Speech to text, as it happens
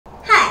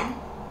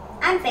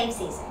I'm Faith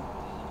Caesar,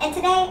 and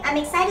today I'm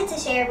excited to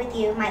share with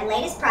you my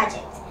latest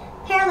project,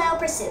 Parallel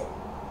Pursuit.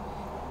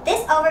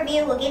 This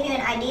overview will give you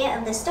an idea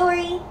of the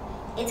story,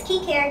 its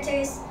key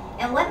characters,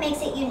 and what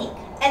makes it unique.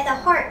 At the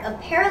heart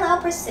of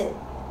Parallel Pursuit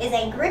is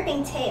a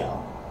gripping tale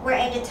where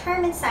a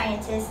determined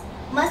scientist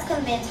must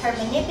convince her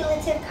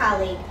manipulative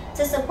colleague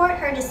to support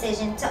her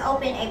decision to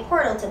open a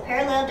portal to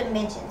parallel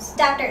dimensions.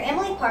 Dr.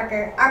 Emily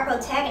Parker, our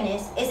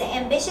protagonist, is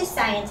an ambitious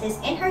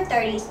scientist in her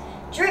 30s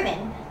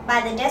driven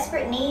by the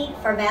desperate need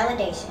for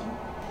validation.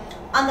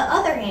 On the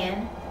other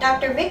hand,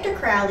 Dr. Victor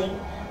Crowley,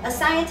 a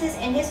scientist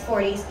in his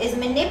 40s, is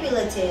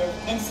manipulative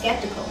and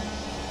skeptical.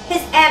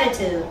 His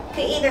attitude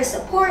could either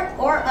support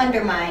or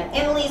undermine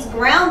Emily's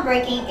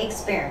groundbreaking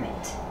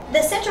experiment.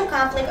 The central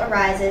conflict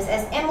arises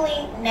as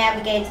Emily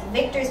navigates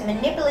Victor's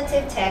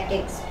manipulative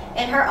tactics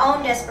and her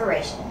own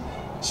desperation.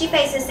 She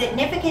faces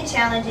significant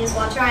challenges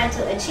while trying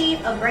to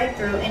achieve a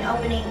breakthrough in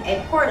opening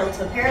a portal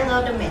to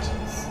parallel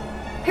dimensions.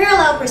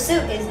 Parallel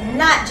Pursuit is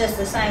not just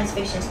a science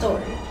fiction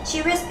story.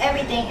 She risks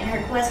everything in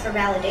her quest for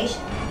validation.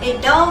 It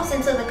delves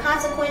into the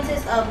consequences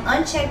of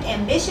unchecked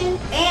ambition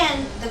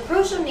and the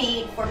crucial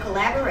need for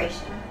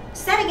collaboration.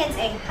 Set against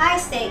a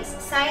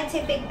high-stakes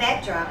scientific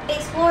backdrop, it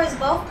explores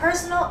both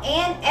personal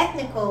and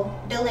ethical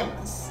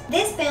dilemmas.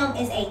 This film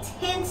is a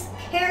tense,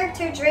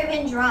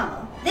 character-driven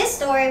drama. This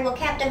story will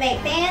captivate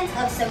fans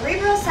of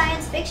cerebral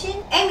science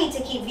fiction, aiming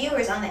to keep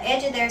viewers on the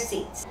edge of their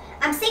seats.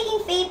 I'm seeking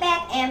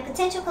feedback and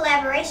potential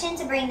collaboration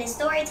to bring this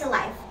story to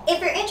life.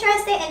 If you're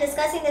interested in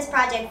discussing this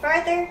project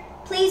further,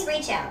 please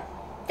reach out.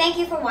 Thank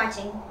you for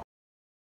watching.